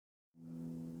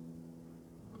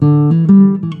Hello,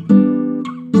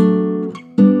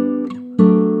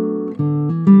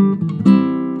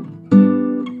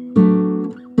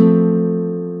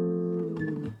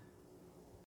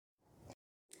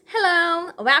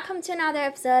 welcome to another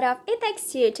episode of It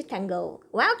Takes Two to Tango.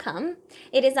 Welcome.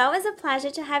 It is always a pleasure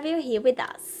to have you here with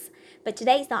us. But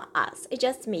today is not us, it's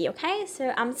just me, okay?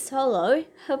 So I'm solo.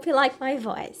 Hope you like my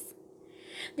voice.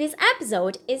 This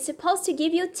episode is supposed to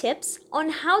give you tips on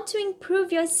how to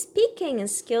improve your speaking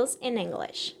skills in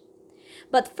English.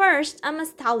 But first, I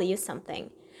must tell you something.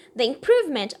 The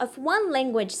improvement of one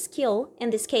language skill,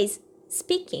 in this case,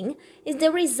 speaking, is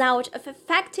the result of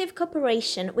effective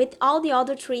cooperation with all the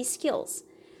other three skills: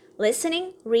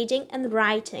 listening, reading, and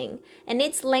writing, and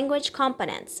its language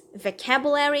components: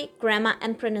 vocabulary, grammar,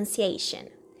 and pronunciation.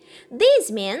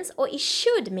 This means, or it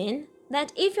should mean,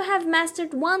 that if you have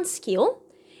mastered one skill,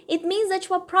 it means that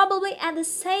you are probably at the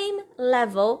same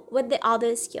level with the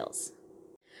other skills.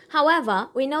 However,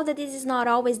 we know that this is not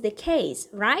always the case,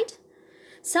 right?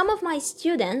 Some of my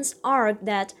students argue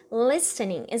that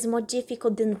listening is more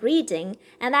difficult than reading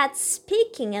and that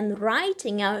speaking and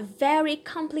writing are very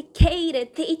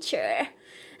complicated, teacher,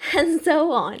 and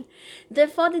so on.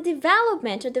 Therefore, the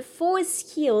development of the four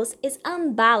skills is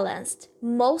unbalanced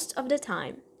most of the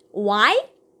time. Why?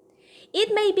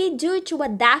 It may be due to a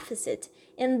deficit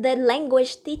in the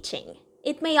language teaching.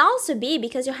 It may also be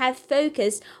because you have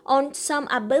focused on some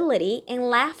ability and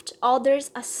left others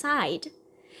aside.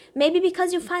 Maybe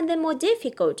because you find them more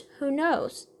difficult, who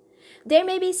knows? There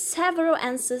may be several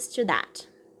answers to that.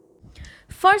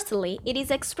 Firstly, it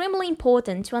is extremely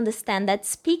important to understand that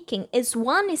speaking is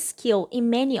one skill in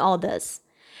many others.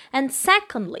 And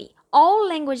secondly, all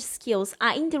language skills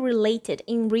are interrelated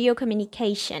in real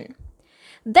communication.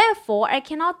 Therefore, I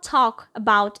cannot talk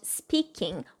about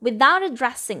speaking without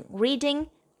addressing reading,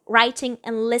 writing,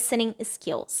 and listening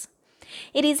skills.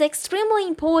 It is extremely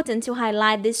important to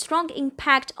highlight the strong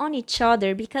impact on each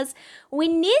other because we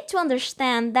need to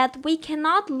understand that we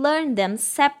cannot learn them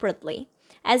separately,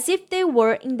 as if they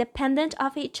were independent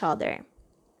of each other.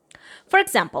 For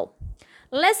example,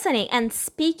 listening and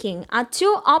speaking are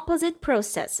two opposite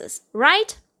processes,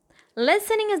 right?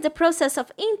 Listening is the process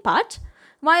of input,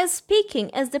 while speaking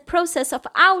is the process of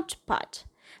output,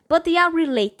 but they are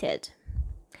related.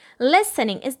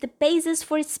 Listening is the basis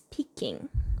for speaking.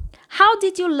 How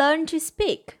did you learn to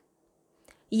speak?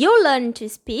 You learn to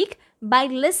speak by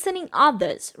listening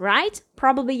others, right?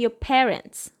 Probably your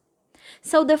parents.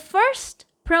 So the first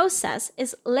process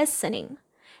is listening,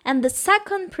 and the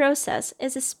second process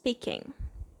is speaking.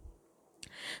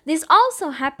 This also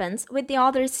happens with the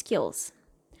other skills.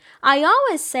 I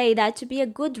always say that to be a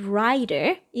good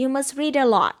writer, you must read a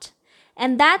lot,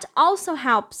 and that also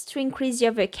helps to increase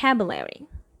your vocabulary.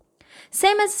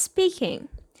 Same as speaking.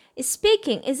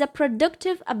 Speaking is a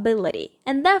productive ability,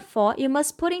 and therefore you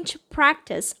must put into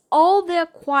practice all the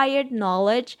acquired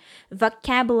knowledge,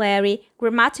 vocabulary,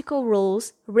 grammatical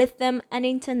rules, rhythm, and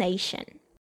intonation.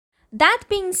 That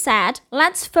being said,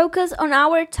 let's focus on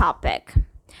our topic.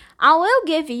 I will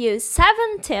give you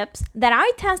 7 tips that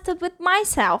I tested with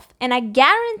myself, and I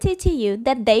guarantee to you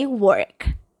that they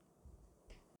work.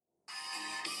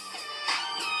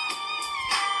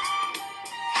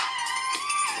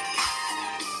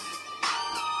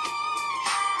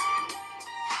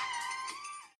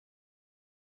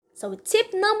 So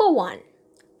tip number 1,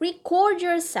 record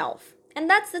yourself. And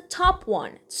that's the top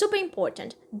one, super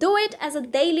important. Do it as a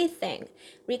daily thing.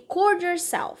 Record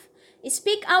yourself.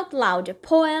 Speak out loud a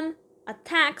poem, a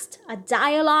text, a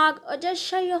dialogue, or just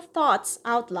share your thoughts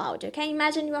out loud, okay?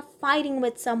 Imagine you are fighting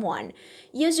with someone.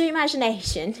 Use your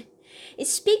imagination.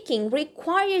 Speaking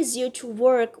requires you to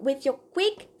work with your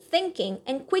quick thinking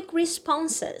and quick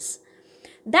responses.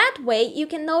 That way you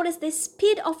can notice the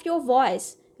speed of your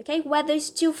voice, okay, whether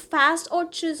it's too fast or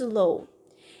too slow.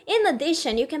 In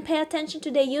addition, you can pay attention to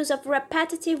the use of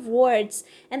repetitive words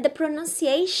and the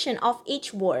pronunciation of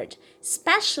each word,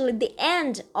 especially the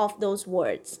end of those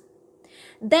words.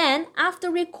 Then,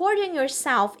 after recording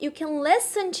yourself, you can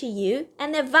listen to you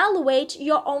and evaluate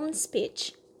your own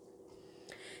speech.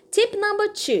 Tip number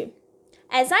 2.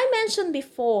 As I mentioned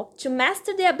before, to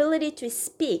master the ability to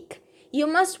speak, you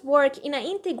must work in an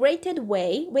integrated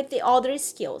way with the other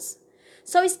skills.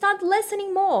 So start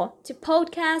listening more to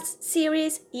podcasts,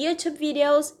 series, YouTube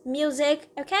videos, music,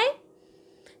 okay?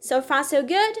 So far so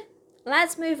good?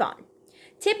 Let's move on.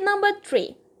 Tip number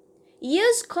 3.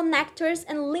 Use connectors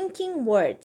and linking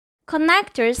words.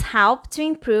 Connectors help to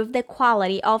improve the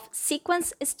quality of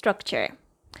sequence structure.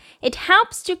 It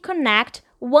helps to connect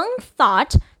one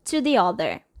thought to the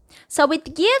other. So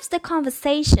it gives the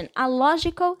conversation a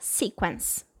logical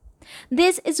sequence.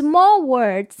 These small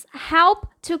words help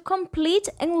to complete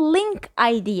and link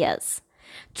ideas.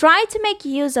 Try to make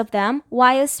use of them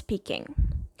while speaking.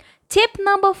 Tip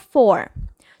number 4.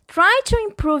 Try to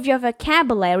improve your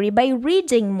vocabulary by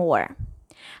reading more.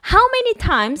 How many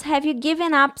times have you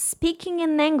given up speaking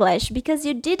in English because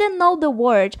you didn't know the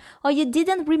word or you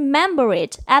didn't remember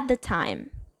it at the time?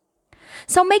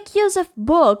 So make use of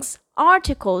books,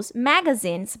 articles,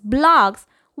 magazines, blogs,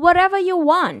 whatever you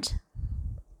want.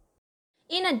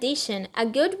 In addition, a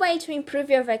good way to improve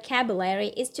your vocabulary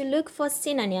is to look for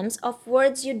synonyms of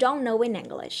words you don't know in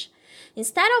English.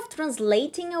 Instead of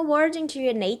translating a word into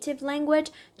your native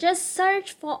language, just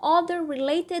search for other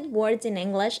related words in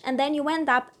English and then you end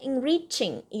up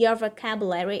enriching your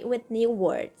vocabulary with new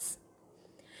words.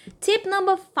 Tip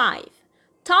number 5.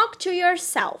 Talk to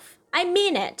yourself. I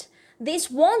mean it. This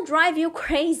won't drive you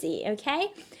crazy,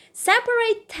 okay?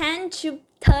 Separate 10 to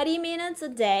 30 minutes a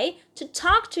day to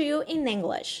talk to you in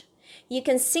English. You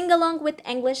can sing along with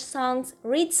English songs,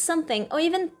 read something, or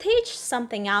even teach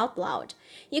something out loud.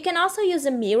 You can also use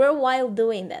a mirror while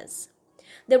doing this.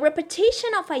 The repetition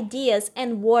of ideas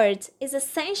and words is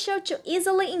essential to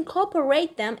easily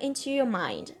incorporate them into your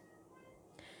mind.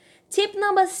 Tip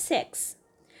number 6.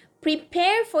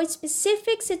 Prepare for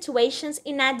specific situations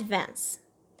in advance.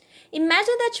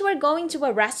 Imagine that you are going to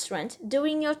a restaurant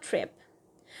during your trip.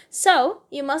 So,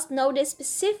 you must know the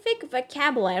specific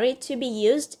vocabulary to be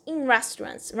used in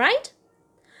restaurants, right?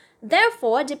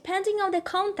 Therefore, depending on the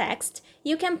context,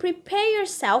 you can prepare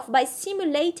yourself by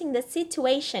simulating the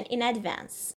situation in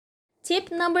advance.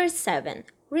 Tip number 7.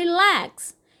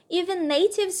 Relax. Even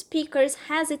native speakers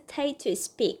hesitate to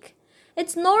speak.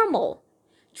 It's normal.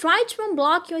 Try to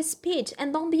unblock your speech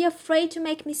and don't be afraid to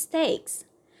make mistakes.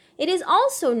 It is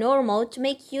also normal to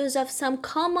make use of some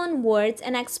common words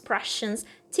and expressions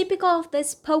typical of the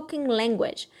spoken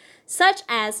language, such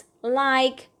as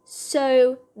like,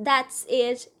 so, that's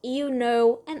it, you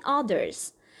know, and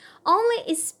others. Only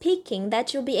is speaking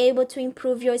that you'll be able to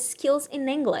improve your skills in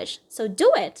English, so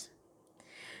do it!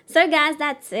 So guys,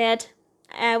 that's it.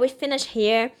 We finished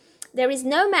here. There is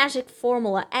no magic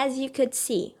formula as you could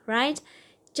see, right?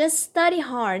 Just study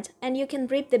hard and you can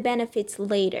reap the benefits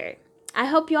later. I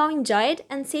hope you all enjoyed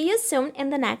and see you soon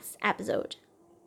in the next episode.